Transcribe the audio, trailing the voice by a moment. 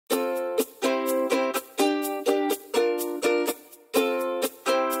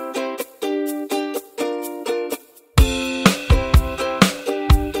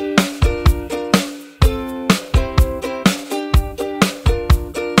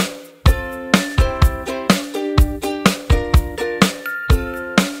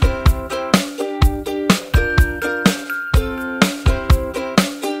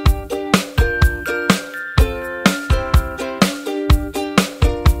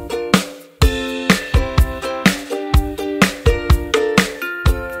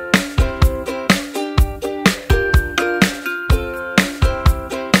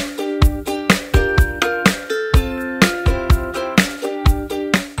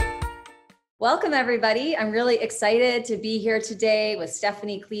Welcome, everybody. I'm really excited to be here today with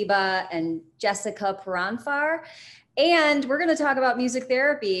Stephanie Kleba and Jessica Pouranfar. And we're going to talk about music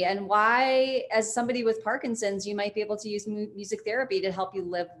therapy and why, as somebody with Parkinson's, you might be able to use music therapy to help you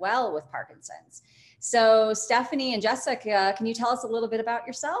live well with Parkinson's. So, Stephanie and Jessica, can you tell us a little bit about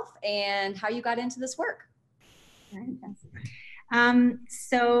yourself and how you got into this work?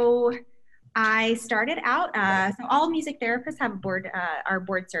 So I started out, so all music therapists have are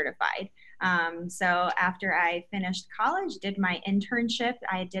board certified. So after I finished college, did my internship,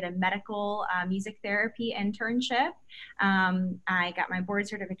 I did a medical music therapy internship. I got my board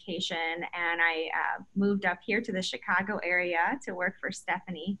certification and I moved up here to the Chicago area to work for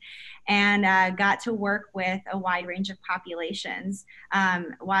Stephanie and got to work with a wide range of populations.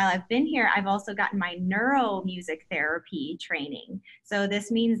 While I've been here, I've also gotten my neuro music therapy training. So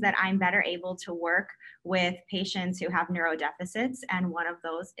this means that I'm better able to work with patients who have neurodeficits, and one of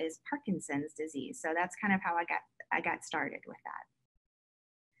those is Parkinson's disease. So that's kind of how I got started with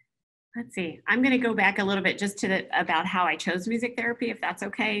that. Let's see, I'm going to go back a little bit just to about how I chose music therapy, if that's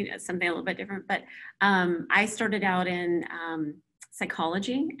okay. It's something a little bit different, but I started out in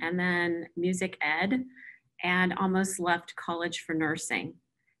psychology and then music ed, and almost left college for nursing.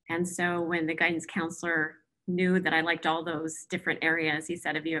 And so when the guidance counselor knew that I liked all those different areas, he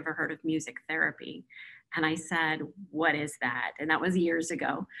said, "Have you ever heard of music therapy?" And I said, "What is that?" And that was years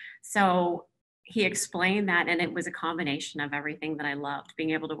ago. So he explained that, and it was a combination of everything that I loved, being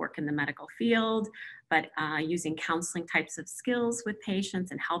able to work in the medical field, but using counseling types of skills with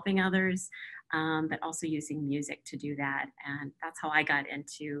patients and helping others, but also using music to do that. And that's how I got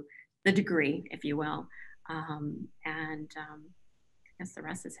into the degree, if you will. I guess the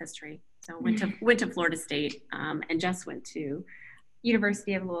rest is history. So went to Florida State, and Jess went to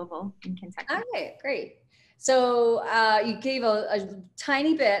University of Louisville in Kentucky. Okay, great. So you gave a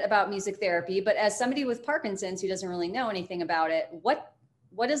tiny bit about music therapy, but as somebody with Parkinson's who doesn't really know anything about it, what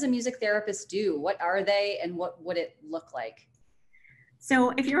does a music therapist do? What are they, and what would it look like?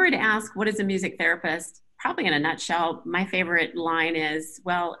 So if you were to ask, what is a music therapist? Probably in a nutshell, my favorite line is,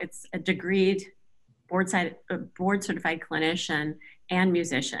 well, it's a degreed board certified clinician and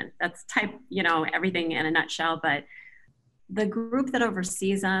musician. That's everything in a nutshell, but the group that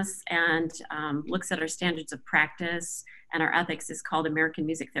oversees us and looks at our standards of practice and our ethics is called American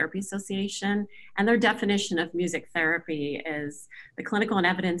Music Therapy Association. And their definition of music therapy is the clinical and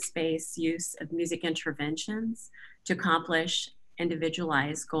evidence-based use of music interventions to accomplish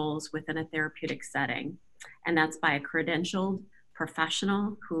individualized goals within a therapeutic setting. And that's by a credentialed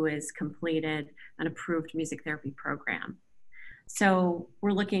professional who has completed an approved music therapy program. So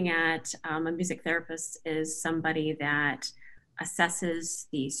we're looking at a music therapist is somebody that assesses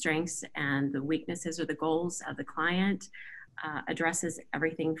the strengths and the weaknesses or the goals of the client, addresses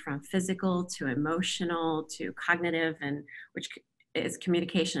everything from physical to emotional to cognitive, and which is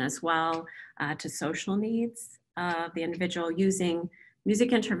communication as well, to social needs of the individual using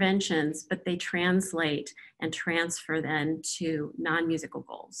music interventions, but they translate and transfer then to non-musical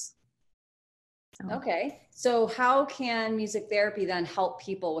goals. Okay, so how can music therapy then help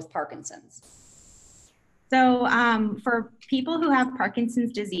people with Parkinson's? So for people who have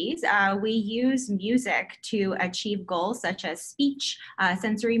Parkinson's disease, we use music to achieve goals such as speech,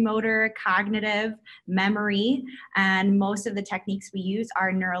 sensory motor, cognitive, memory, and most of the techniques we use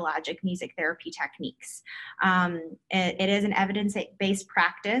are neurologic music therapy techniques. It is an evidence-based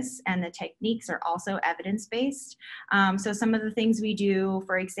practice, and the techniques are also evidence-based. So some of the things we do,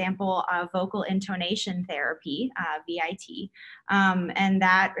 for example, vocal intonation therapy, VIT, and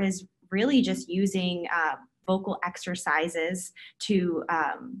that is really just using vocal exercises to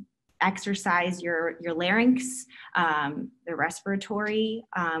exercise your larynx, the respiratory.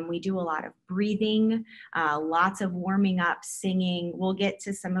 We do a lot of breathing, lots of warming up, singing. We'll get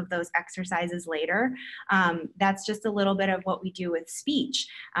to some of those exercises later. That's just a little bit of what we do with speech.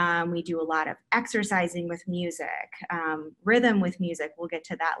 We do a lot of exercising with music, rhythm with music. We'll get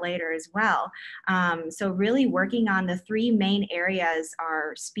to that later as well. So really working on the three main areas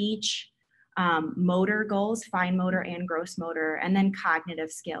are speech, motor goals, fine motor and gross motor, and then cognitive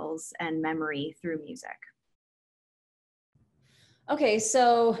skills and memory through music. Okay,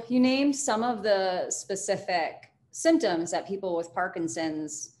 so you named some of the specific symptoms that people with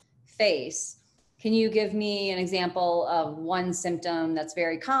Parkinson's face. Can you give me an example of one symptom that's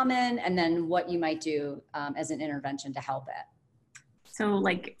very common, and then what you might do as an intervention to help it? So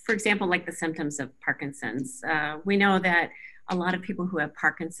like, for example, like the symptoms of Parkinson's, we know that a lot of people who have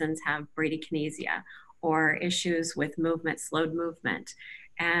Parkinson's have bradykinesia or issues with movement, slowed movement,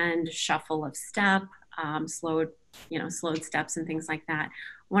 and shuffle of step, slowed slowed steps and things like that.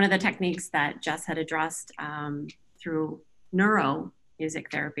 One of the techniques that Jess had addressed through neuro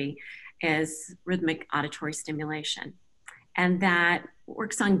music therapy is rhythmic auditory stimulation. And that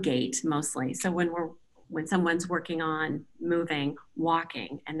works on gait mostly. So when someone's working on moving,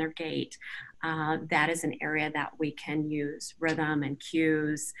 walking, and their gait, that is an area that we can use rhythm and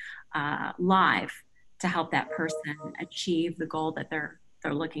cues live to help that person achieve the goal that they're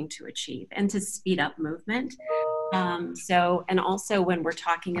looking to achieve, and to speed up movement. And also when we're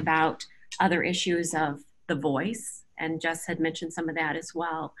talking about other issues of the voice, and Jess had mentioned some of that as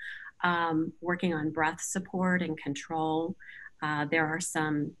well, working on breath support and control. There are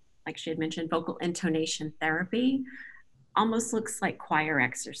some, like she had mentioned, vocal intonation therapy. Almost looks like choir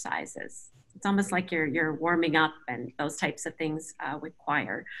exercises. It's almost like you're warming up and those types of things with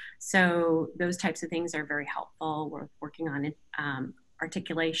choir. So those types of things are very helpful. We're working on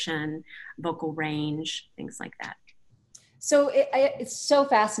articulation, vocal range, things like that. So it's so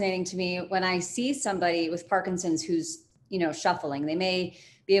fascinating to me when I see somebody with Parkinson's who's, shuffling. They may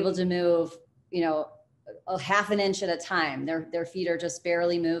be able to move, a half an inch at a time. Their feet are just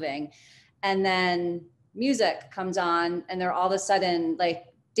barely moving. And then music comes on and they're all of a sudden like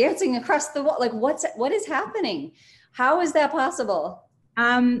dancing across the wall. Like what is happening? How is that possible?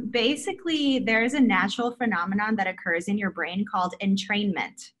 Basically, there's a natural phenomenon that occurs in your brain called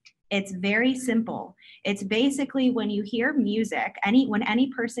entrainment. It's very simple. It's basically when you hear music, when any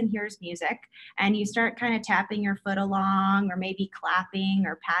person hears music and you start kind of tapping your foot along or maybe clapping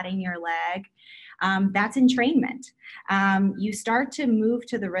or patting your leg, that's entrainment. You start to move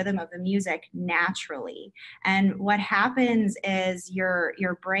to the rhythm of the music naturally. And what happens is your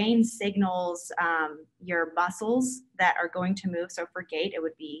brain signals your muscles that are going to move. So for gait, it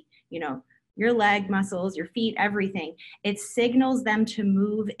would be, your leg muscles, your feet, everything. It signals them to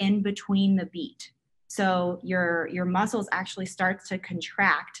move in between the beat. So your muscles actually start to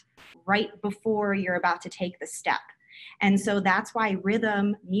contract right before you're about to take the step. And so that's why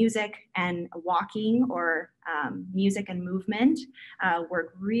rhythm, music, and walking, or music and movement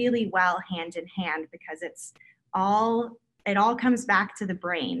work really well hand in hand, because it all comes back to the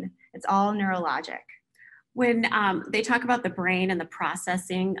brain. It's all neurologic. When they talk about the brain and the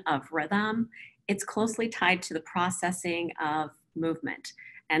processing of rhythm, it's closely tied to the processing of movement.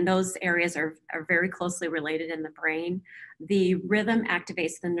 And those areas are very closely related in the brain. The rhythm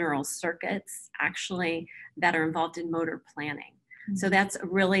activates the neural circuits, actually, that are involved in motor planning. Mm-hmm. So that's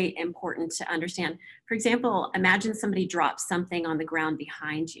really important to understand. For example, imagine somebody drops something on the ground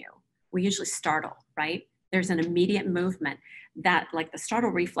behind you. We usually startle, right? There's an immediate movement. That, like the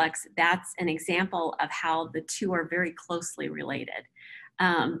startle reflex, that's an example of how the two are very closely related.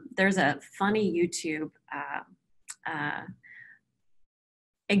 There's a funny YouTube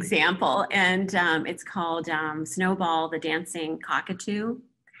example, and it's called Snowball the Dancing Cockatoo.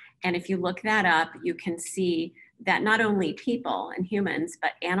 And if you look that up, you can see that not only people and humans,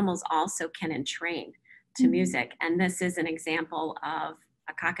 but animals also can entrain to music. And this is an example of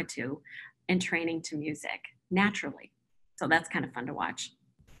a cockatoo entraining to music naturally. So that's kind of fun to watch.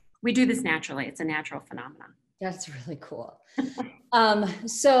 We do this naturally. It's a natural phenomenon. That's really cool.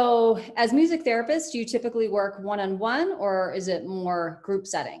 So as music therapists, do you typically work one-on-one, or is it more group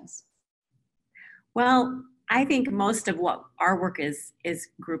settings? Well, I think most of what our work is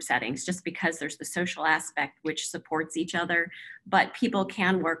group settings, just because there's the social aspect which supports each other, but people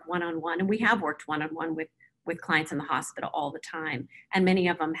can work one-on-one, and we have worked one-on-one with clients in the hospital all the time, and many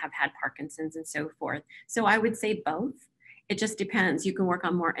of them have had Parkinson's and so forth. So I would say both. It just depends. You can work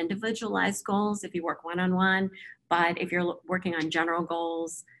on more individualized goals if you work one-on-one, but if you're working on general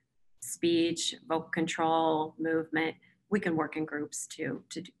goals, speech, vocal control, movement, we can work in groups to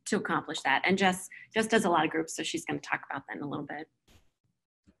accomplish that. And Jess does a lot of groups, so she's going to talk about that in a little bit.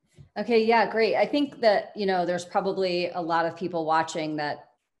 Okay, yeah, great. I think that, there's probably a lot of people watching that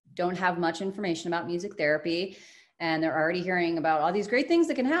don't have much information about music therapy, and they're already hearing about all these great things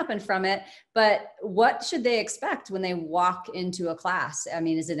that can happen from it. But what should they expect when they walk into a class? I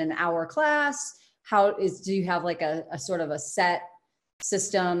mean, is it an hour class? Do you have like a sort of a set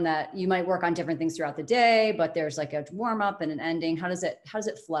system that you might work on different things throughout the day, but there's like a warm up and an ending? How does it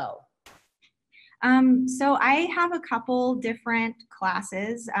flow? So I have a couple different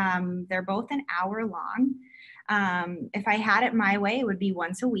classes. They're both an hour long. If I had it my way, it would be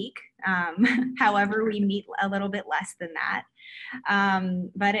once a week. However, we meet a little bit less than that.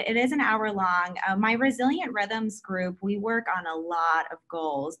 But it is an hour long. My Resilient Rhythms group, we work on a lot of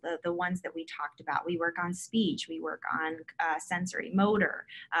goals, the ones that we talked about. We work on speech, we work on sensory, motor,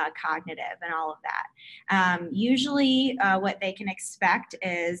 cognitive, and all of that. Usually what they can expect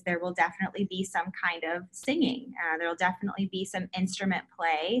is there will definitely be some kind of singing. There will definitely be some instrument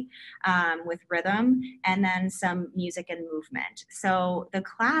play with rhythm, and then some music and movement. So the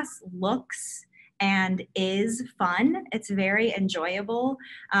class looks and is fun. It's very enjoyable.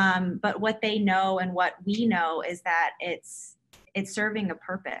 But what they know and what we know is that it's serving a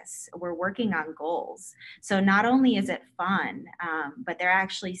purpose. We're working on goals. So not only is it fun, but they're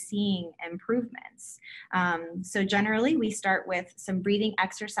actually seeing improvements. So generally we start with some breathing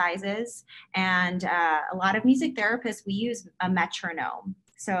exercises, and a lot of music therapists, we use a metronome.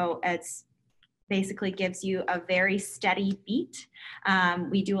 So it's basically gives you a very steady beat.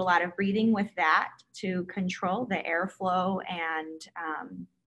 We do a lot of breathing with that to control the airflow, and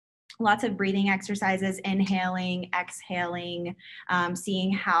lots of breathing exercises, inhaling, exhaling,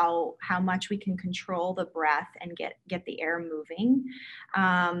 seeing how much we can control the breath and get the air moving.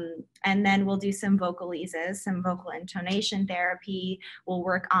 And then we'll do some vocalizes, some vocal intonation therapy. We'll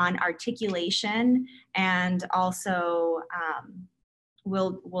work on articulation, and also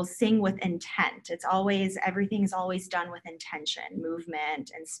we'll sing with intent. It's always, everything is always done with intention,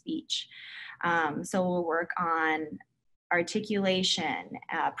 movement and speech. So we'll work on articulation,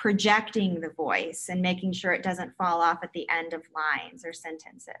 projecting the voice and making sure it doesn't fall off at the end of lines or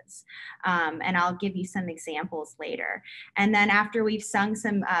sentences. And I'll give you some examples later. And then after we've sung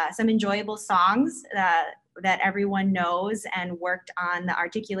some enjoyable songs that everyone knows, and worked on the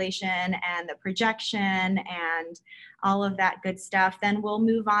articulation and the projection and all of that good stuff, then we'll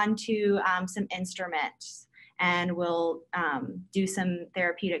move on to some instruments, and we'll do some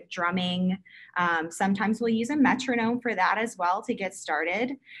therapeutic drumming. Sometimes we'll use a metronome for that as well to get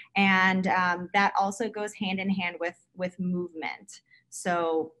started. And that also goes hand in hand with movement.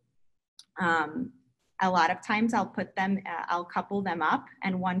 So a lot of times I'll couple them up,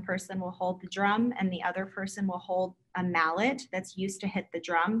 and one person will hold the drum and the other person will hold a mallet that's used to hit the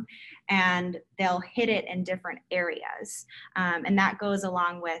drum, and they'll hit it in different areas. And that goes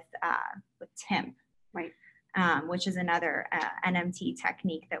along with timp, right? Which is another NMT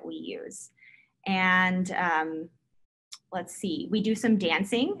technique that we use. And let's see, we do some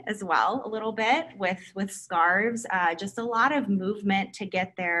dancing as well, a little bit with scarves, just a lot of movement to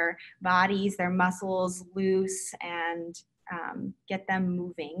get their bodies, their muscles loose, and get them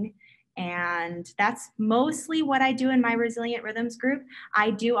moving. And that's mostly what I do in my Resilient Rhythms group. I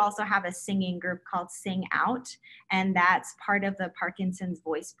do also have a singing group called Sing Out, and that's part of the Parkinson's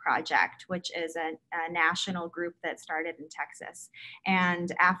Voice Project, which is a national group that started in Texas.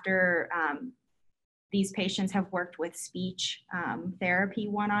 And after these patients have worked with speech therapy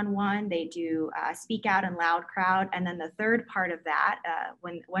one-on-one, they do speak out in loud crowd. And then the third part of that,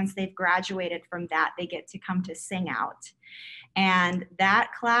 once they've graduated from that, they get to come to Sing Out. And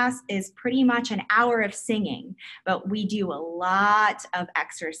that class is pretty much an hour of singing, but we do a lot of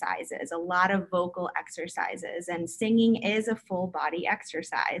exercises, a lot of vocal exercises, and singing is a full body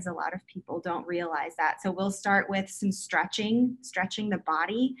exercise. A lot of people don't realize that. So we'll start with some stretching the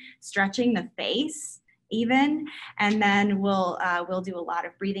body, stretching the face even, and then we'll do a lot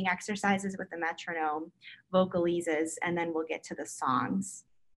of breathing exercises with the metronome, vocalizes, and then we'll get to the songs.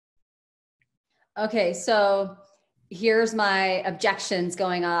 Okay, so here's my objections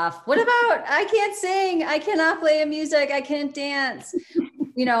going off. What about, I can't sing, I cannot play music, I can't dance.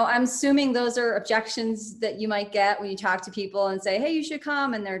 You know, I'm assuming those are objections that you might get when you talk to people and say, hey, you should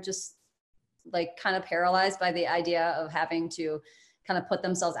come. And they're just like kind of paralyzed by the idea of having to kind of put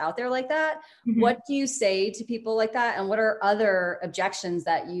themselves out there like that. Mm-hmm. What do you say to people like that? And what are other objections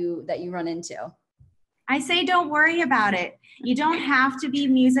that you run into? I say, don't worry about it. You don't have to be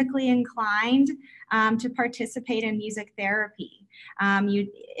musically inclined to participate in music therapy.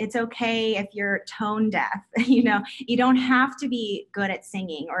 It's okay if you're tone deaf. You know, you don't have to be good at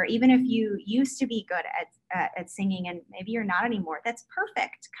singing, or even if you used to be good at singing and maybe you're not anymore, that's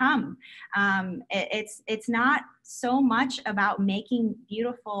perfect. Come. It's not so much about making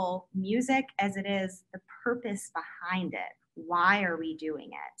beautiful music as it is the purpose behind it. Why are we doing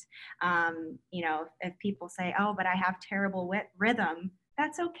it? You know, if people say, oh, but I have terrible rhythm,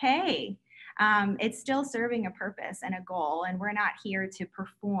 that's okay. It's still serving a purpose and a goal, and we're not here to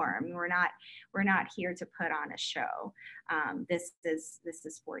perform. We're not here to put on a show. This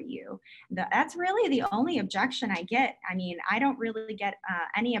is for you. That's really the only objection I get. I mean, I don't really get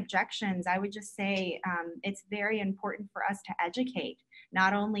any objections. I would just say it's very important for us to educate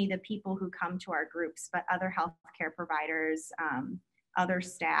not only the people who come to our groups, but other healthcare providers, other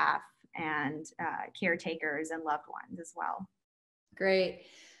staff, and caretakers and loved ones as well. Great.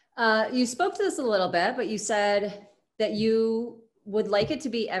 You spoke to this a little bit, but you said that you would like it to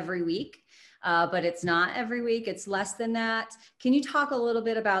be every week, but it's not every week, it's less than that. Can you talk a little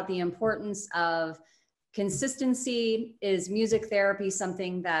bit about the importance of consistency? Is music therapy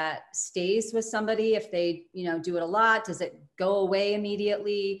something that stays with somebody if they, do it a lot? Does it go away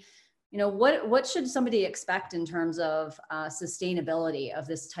immediately? What should somebody expect in terms of sustainability of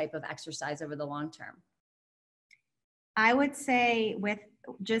this type of exercise over the long term? I would say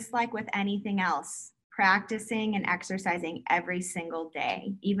just like with anything else, practicing and exercising every single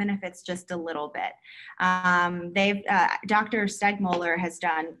day, even if it's just a little bit. Dr. Stegmoller has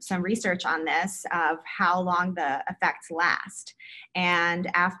done some research on this of how long the effects last. And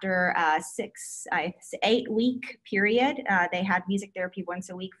after a 8-week period, they had music therapy once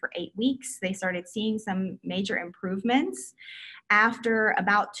a week for 8 weeks. They started seeing some major improvements. After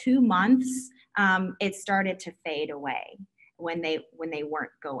about 2 months, it started to fade away when they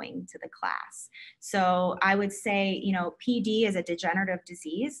weren't going to the class. So I would say, PD is a degenerative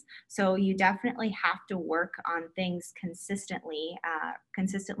disease. So you definitely have to work on things consistently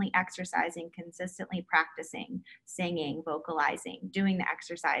exercising, consistently practicing, singing, vocalizing, doing the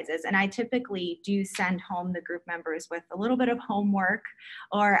exercises. And I typically do send home the group members with a little bit of homework,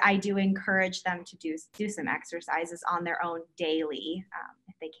 or I do encourage them to do some exercises on their own daily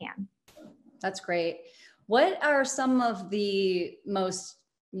if they can. That's great. What are some of the most,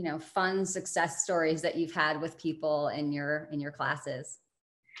 fun success stories that you've had with people in your classes?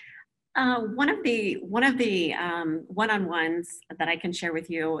 One of the one-on-ones that I can share with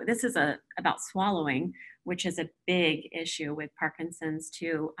you, this is about swallowing, which is a big issue with Parkinson's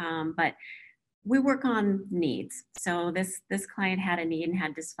too. But we work on needs. So this client had a need and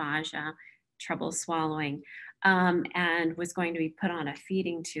had dysphagia, trouble swallowing, and was going to be put on a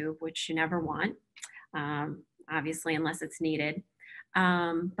feeding tube, which you never want. Obviously, unless it's needed.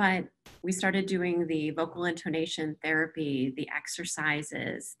 But we started doing the vocal intonation therapy, the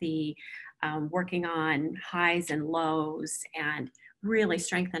exercises, the working on highs and lows, and really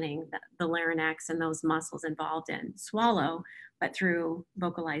strengthening the larynx and those muscles involved in swallow, but through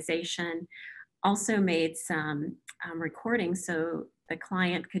vocalization. Also made some recordings so the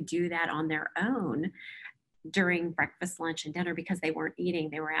client could do that on their own during breakfast, lunch, and dinner, because they weren't eating,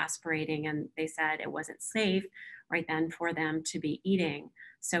 they were aspirating, and they said it wasn't safe right then for them to be eating.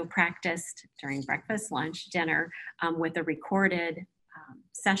 So practiced during breakfast, lunch, dinner with a recorded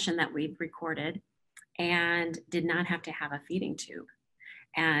session that we'd recorded, and did not have to have a feeding tube.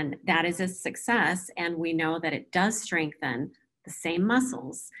 And that is a success, and we know that it does strengthen the same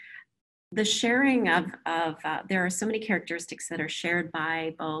muscles. The sharing of there are so many characteristics that are shared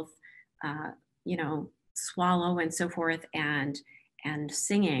by both, swallow and so forth, and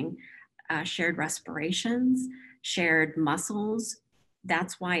singing, shared respirations, shared muscles.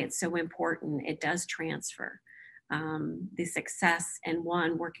 That's why it's so important. It does transfer. The success in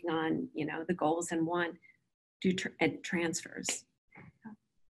one, working on the goals in one, it transfers.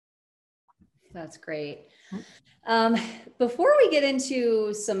 That's great. Before we get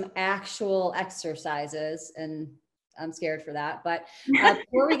into some actual exercises, and I'm scared for that, but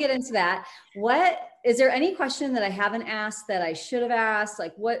before we get into that, is there any question that I haven't asked that I should have asked?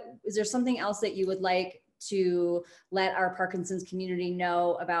 Like, is there something else that you would like to let our Parkinson's community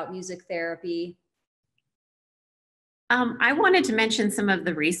know about music therapy? I wanted to mention some of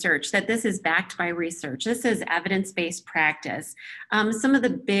the research, that this is backed by research. This is evidence-based practice. Some of the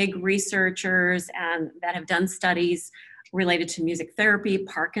big researchers that have done studies related to music therapy,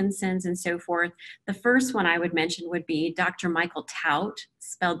 Parkinson's, and so forth. The first one I would mention would be Dr. Michael Taut,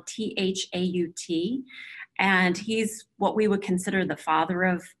 spelled T-H-A-U-T. And he's what we would consider the father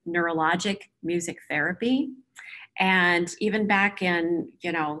of neurologic music therapy. And even back in,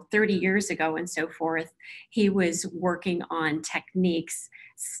 30 years ago and so forth, he was working on techniques,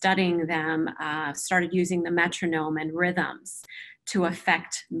 studying them, started using the metronome and rhythms to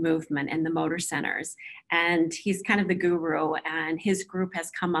affect movement in the motor centers. And he's kind of the guru, and his group has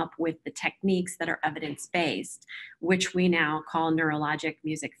come up with the techniques that are evidence-based, which we now call neurologic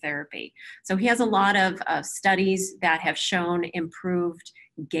music therapy. So he has a lot of studies that have shown improved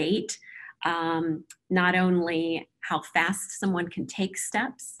gait, not only how fast someone can take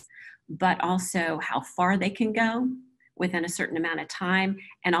steps, but also how far they can go within a certain amount of time,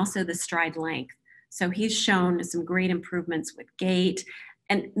 and also the stride length. So he's shown some great improvements with gait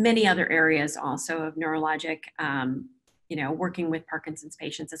and many other areas also of neurologic working with Parkinson's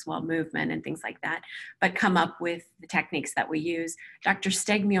patients as well, movement and things like that, but come up with the techniques that we use. Dr.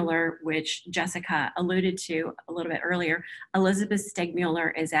 Stegmuller, which Jessica alluded to a little bit earlier, Elizabeth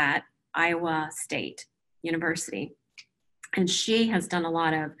Stegmuller is at Iowa State University, and she has done a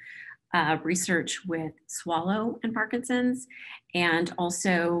lot of research with swallow and Parkinson's, and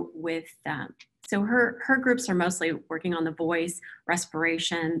also with so her groups are mostly working on the voice,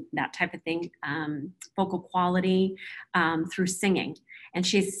 respiration, that type of thing, vocal quality through singing. And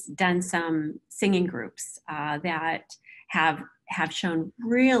she's done some singing groups that have shown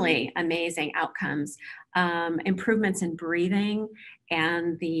really amazing outcomes, improvements in breathing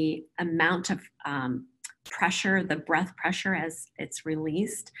and the amount of pressure, the breath pressure as it's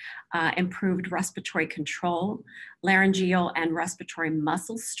released, improved respiratory control, laryngeal and respiratory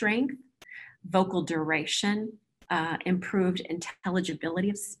muscle strength, vocal duration, improved intelligibility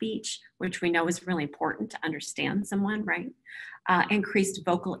of speech, which we know is really important to understand someone, right? Increased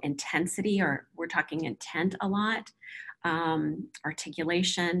vocal intensity, or we're talking intent a lot,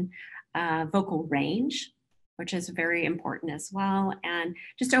 articulation, vocal range, which is very important as well, and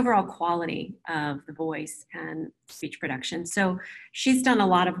just overall quality of the voice and speech production. So she's done a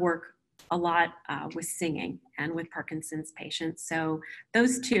lot of work, with singing and with Parkinson's patients. So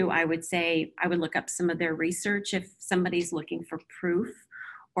those two, I would say, I would look up some of their research if somebody's looking for proof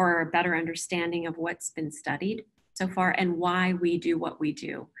or a better understanding of what's been studied so far and why we do what we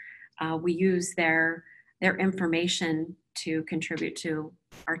do. We use their information to contribute to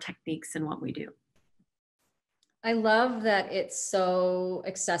our techniques and what we do. I love that it's so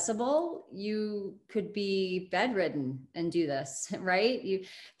accessible. You could be bedridden and do this, right?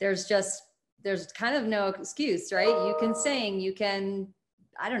 There's kind of no excuse, right? You can sing, you can,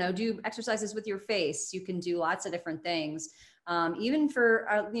 I don't know, do exercises with your face. You can do lots of different things. Even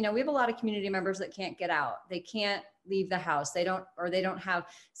for, we have a lot of community members that can't get out. They can't leave the house. They don't have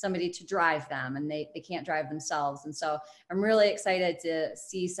somebody to drive them, and they can't drive themselves. And so I'm really excited to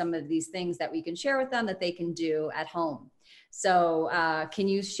see some of these things that we can share with them that they can do at home. So can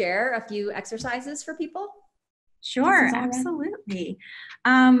you share a few exercises for people? Sure, absolutely.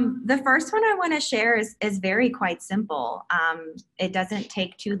 The first one I want to share is very quite simple. It doesn't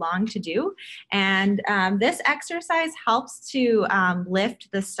take too long to do. And this exercise helps to lift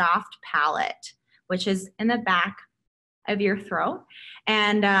the soft palate, which is in the back of your throat.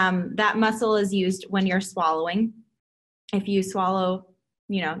 And that muscle is used when you're swallowing. If you swallow,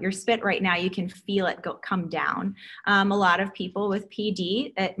 your spit right now, you can feel it come down. A lot of people with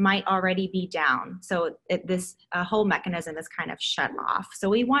PD, it might already be down. So this whole mechanism is kind of shut off. So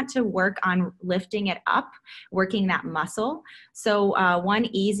we want to work on lifting it up, working that muscle. So one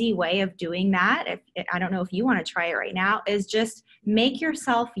easy way of doing that, I don't know if you want to try it right now, is just make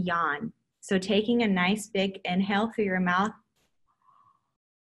yourself yawn. So taking a nice big inhale through your mouth,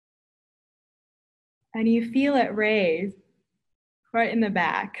 and you feel it raise right in the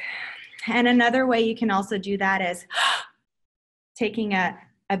back. And another way you can also do that is taking a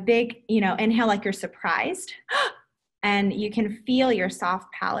big, inhale like you're surprised, and you can feel your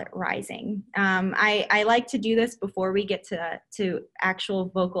soft palate rising. I like to do this before we get to actual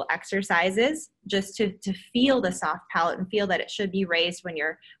vocal exercises, just to feel the soft palate and feel that it should be raised when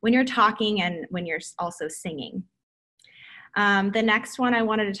you're talking and when you're also singing. The next one I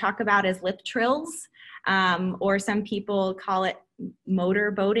wanted to talk about is lip trills, or some people call it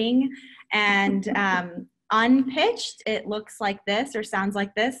motor boating. And unpitched, it looks like this or sounds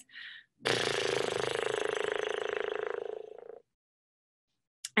like this.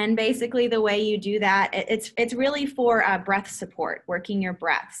 And basically the way you do that, it's really for breath support, working your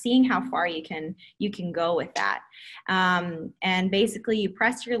breath, seeing how far you can go with that. And basically you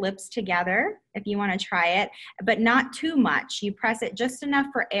press your lips together if you want to try it, but not too much. You press it just enough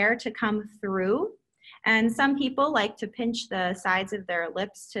for air to come through. And some people like to pinch the sides of their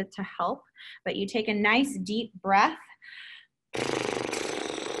lips to help, but you take a nice deep breath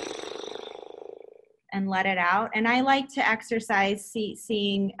and let it out. And I like to exercise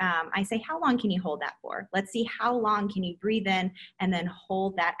seeing, I say, how long can you hold that for? Let's see how long can you breathe in and then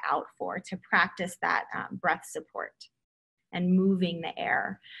hold that out for, to practice that breath support and moving the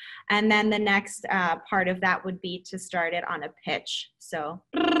air. And then the next part of that would be to start it on a pitch. So,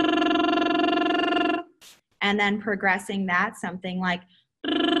 and then progressing that, something like,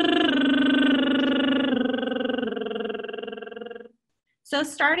 so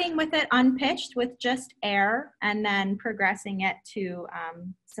starting with it unpitched with just air, and then progressing it to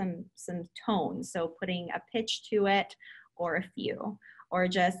some tones. So putting a pitch to it, or a few, or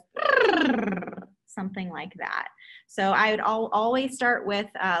just something like that. So I would always start with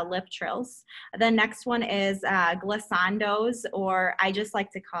lip trills. The next one is glissandos, or I just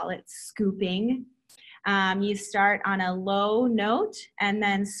like to call it scooping. You start on a low note and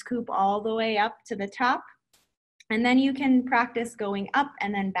then scoop all the way up to the top. And then you can practice going up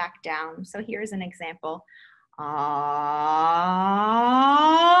and then back down. So here's an example.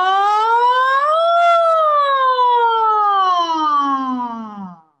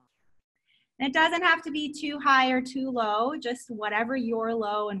 It doesn't have to be too high or too low, just whatever your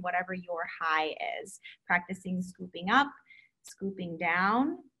low and whatever your high is. Practicing scooping up, scooping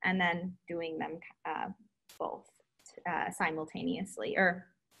down, and then doing them both simultaneously or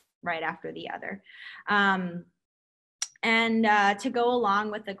right after the other. And to go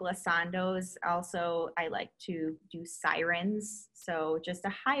along with the glissandos, also I like to do sirens. So just a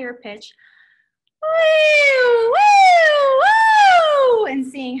higher pitch. Woo, woo, woo, and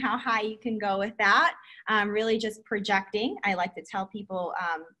seeing how high you can go with that. Really just projecting. I like to tell people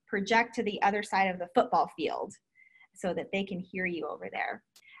project to the other side of the football field so that they can hear you over there.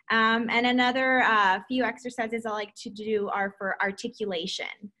 And another few exercises I like to do are for articulation.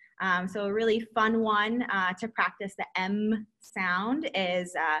 So a really fun one to practice the M sound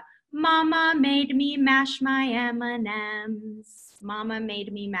is Mama made me mash my M&Ms. Mama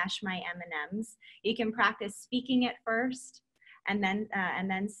made me mash my M&Ms. You can practice speaking it first and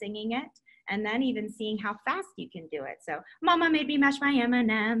then singing it, and then even seeing how fast you can do it. So Mama made me mash my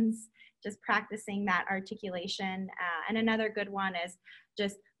M&Ms. Just practicing that articulation. And another good one is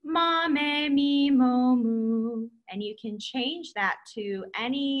just Ma me mi mo mu, and you can change that to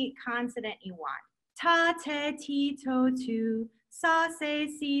any consonant you want. Ta te ti to tu, sa se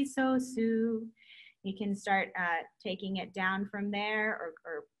si so su. You can start taking it down from there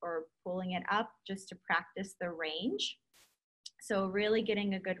or pulling it up just to practice the range. So really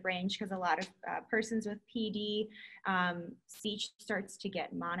getting a good range, because a lot of persons with PD, speech starts to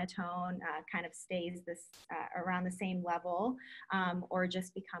get monotone, kind of stays this around the same level, or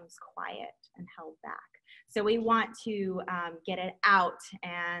just becomes quiet and held back. So we want to get it out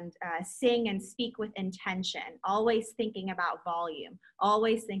and sing and speak with intention, always thinking about volume,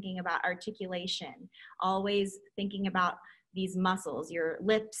 always thinking about articulation, always thinking about these muscles, your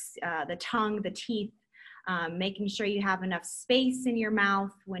lips, the tongue, the teeth, making sure you have enough space in your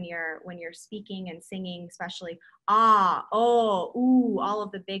mouth when you're speaking and singing, especially ah, oh, ooh, all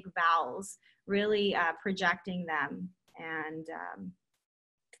of the big vowels, really projecting them. And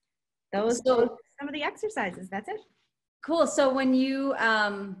those are some of the exercises. That's it. Cool. So when you,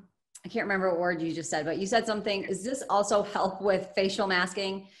 I can't remember what word you just said, but you said something. Does this also help with facial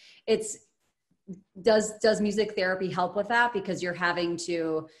masking? Does music therapy help with that, because you're having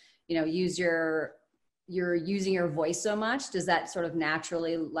to, you're using your voice so much? Does that sort of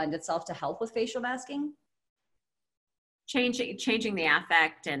naturally lend itself to help with facial masking? Changing the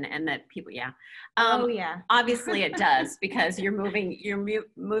affect and that people, yeah. Oh yeah. Obviously it does, because you're moving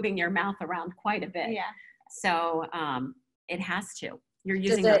your mouth around quite a bit. Yeah. So it has to. You're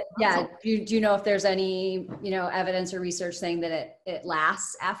using Do you know if there's any evidence or research saying that it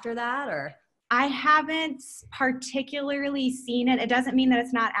lasts after that, or? I haven't particularly seen it. It doesn't mean that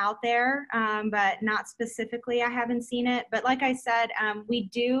it's not out there, but not specifically I haven't seen it. But like I said, we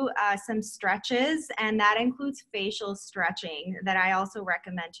do some stretches, and that includes facial stretching that I also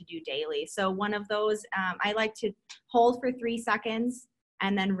recommend to do daily. So one of those, I like to hold for 3 seconds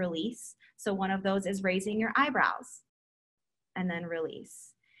and then release. So one of those is raising your eyebrows and then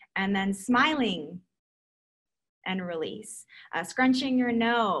release. And then smiling and release. Scrunching your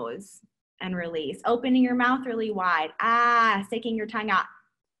nose and release. Opening your mouth really wide. Sticking your tongue out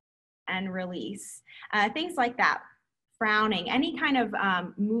and release. Things like that. Frowning. Any kind of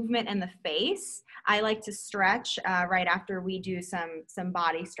movement in the face. I like to stretch right after we do some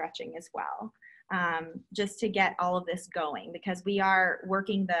body stretching as well. Just to get all of this going, because we are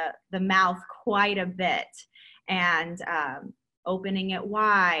working the mouth quite a bit, and opening it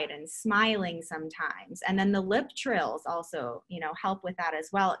wide and smiling sometimes. And then the lip trills also, help with that as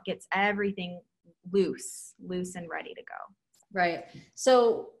well. It gets everything loose and ready to go. Right.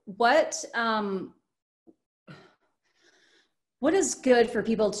 So what is good for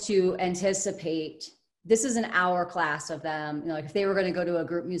people to anticipate? This is an hour class of them. Like if they were going to go to a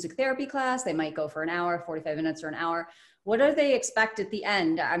group music therapy class, they might go for an hour, 45 minutes or an hour. What do they expect at the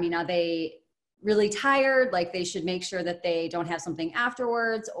end? I mean, are they really tired? Like they should make sure that they don't have something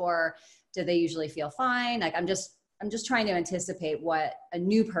afterwards, or do they usually feel fine? Like I'm just trying to anticipate what a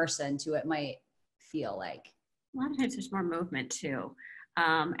new person to it might feel like. A lot of times there's more movement too.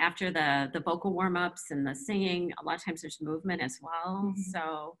 After the vocal warm-ups and the singing, a lot of times there's movement as well. Mm-hmm.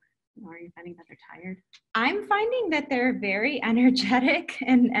 So Or are you finding that they're tired? I'm finding that they're very energetic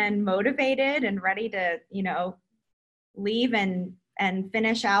and motivated and ready to, leave and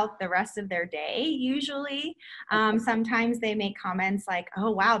finish out the rest of their day usually. Sometimes they make comments like,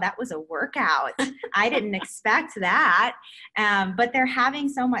 oh, wow, that was a workout. I didn't expect that. But they're having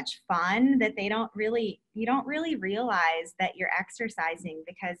so much fun that you don't really realize that you're exercising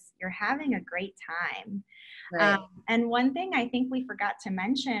because you're having a great time. Right. And one thing I think we forgot to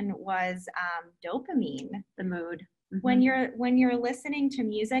mention was dopamine. The mood. Mm-hmm. When you're listening to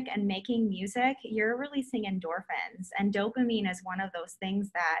music and making music, you're releasing endorphins, and dopamine is one of those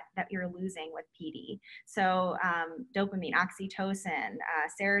things that you're losing with PD. So dopamine, oxytocin,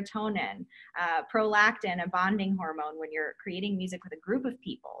 serotonin, prolactin, a bonding hormone when you're creating music with a group of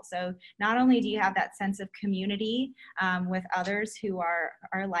people. So not only do you have that sense of community with others who are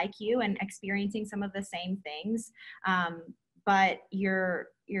like you and experiencing some of the same things, but you're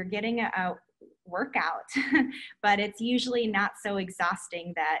getting a workout, but it's usually not so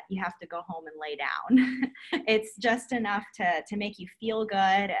exhausting that you have to go home and lay down. It's just enough to make you feel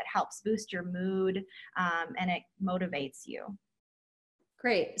good. It helps boost your mood, and it motivates you.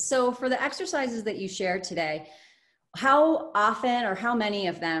 Great. So for the exercises that you shared today, how often or how many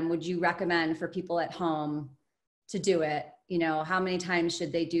of them would you recommend for people at home to do it? How many times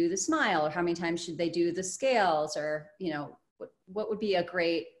should they do the smile, or how many times should they do the scales, or, what would be a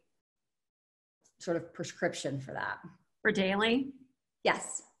great sort of prescription for that? For daily?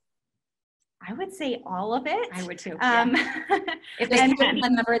 Yes. I would say all of it. I would too. If they can,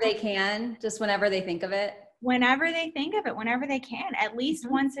 whenever they can, just whenever they think of it. Whenever they think of it, whenever they can, at least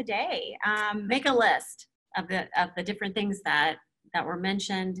once a day. Make a list of the different things that were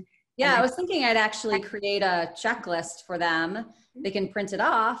mentioned. Yeah, I was thinking I'd actually create a checklist for them. They can print it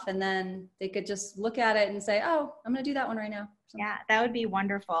off, and then they could just look at it and say, oh, I'm going to do that one right now. Yeah, that would be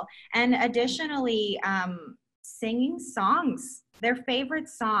wonderful. And additionally, singing songs, their favorite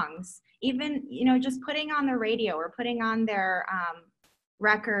songs, even, just putting on the radio or putting on their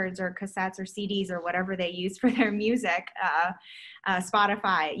records or cassettes or CDs or whatever they use for their music,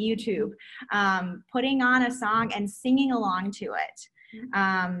 Spotify, YouTube, putting on a song and singing along to it.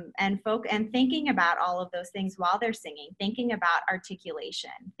 And thinking about all of those things while they're singing, thinking about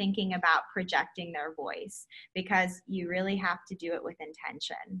articulation, thinking about projecting their voice, because you really have to do it with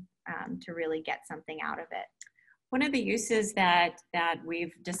intention to really get something out of it. One of the uses that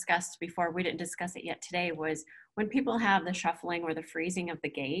we've discussed before, we didn't discuss it yet today, was when people have the shuffling or the freezing of the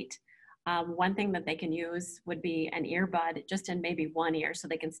gait. One thing that they can use would be an earbud just in maybe one ear so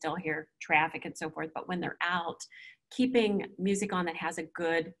they can still hear traffic and so forth. But when they're out, keeping music on that has a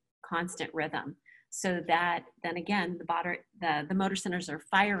good constant rhythm, so that then again the motor centers are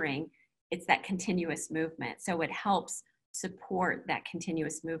firing. It's that continuous movement, so it helps support that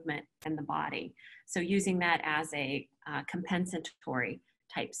continuous movement in the body. So using that as a compensatory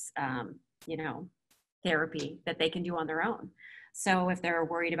types therapy that they can do on their own. So if they're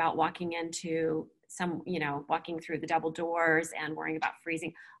worried about walking into walking through the double doors and worrying about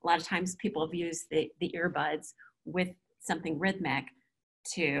freezing, a lot of times people have used the earbuds with something rhythmic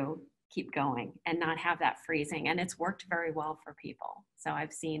to keep going and not have that freezing. And it's worked very well for people. So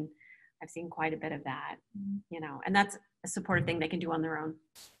I've seen quite a bit of that, and that's a supportive thing they can do on their own.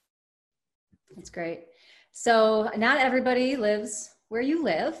 That's great. So not everybody lives where you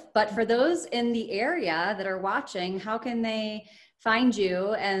live, but for those in the area that are watching, how can they find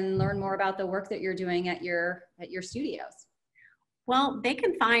you and learn more about the work that you're doing at your studios? Well, they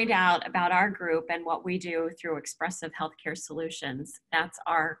can find out about our group and what we do through Expressive Healthcare Solutions. That's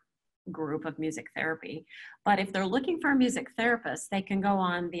our group of music therapy. But if they're looking for a music therapist, they can go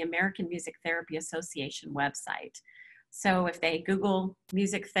on the American Music Therapy Association website. So if they Google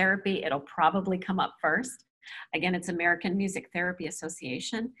music therapy, it'll probably come up first. Again, it's American Music Therapy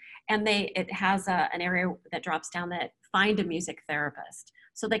Association, and it has an area that drops down that find a music therapist.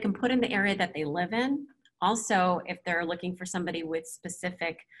 So they can put in the area that they live in. Also, if they're looking for somebody with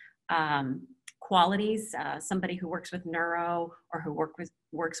specific qualities, somebody who works with neuro or who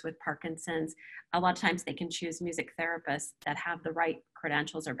works with Parkinson's, a lot of times they can choose music therapists that have the right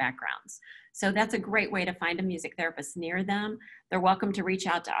credentials or backgrounds. So that's a great way to find a music therapist near them. They're welcome to reach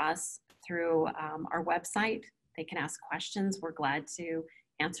out to us through our website. They can ask questions. We're glad to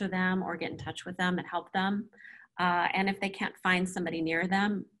answer them or get in touch with them and help them. And if they can't find somebody near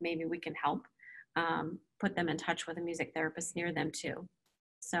them, maybe we can help put them in touch with a music therapist near them too.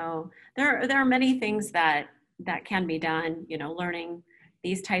 So there are many things that can be done, learning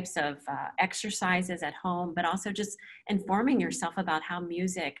these types of exercises at home, but also just informing yourself about how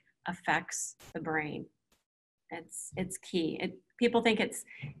music affects the brain. It's key. People think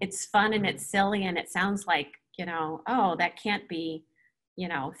it's fun and it's silly and it sounds like, oh, that can't be,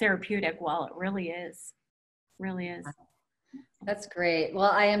 therapeutic. Well, it really is. Really is. That's great.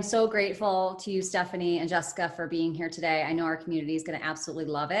 Well, I am so grateful to you, Stephanie and Jessica, for being here today. I know our community is going to absolutely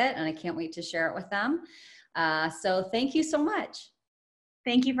love it, and I can't wait to share it with them. So thank you so much.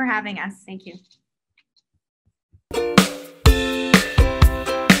 Thank you for having us. Thank you.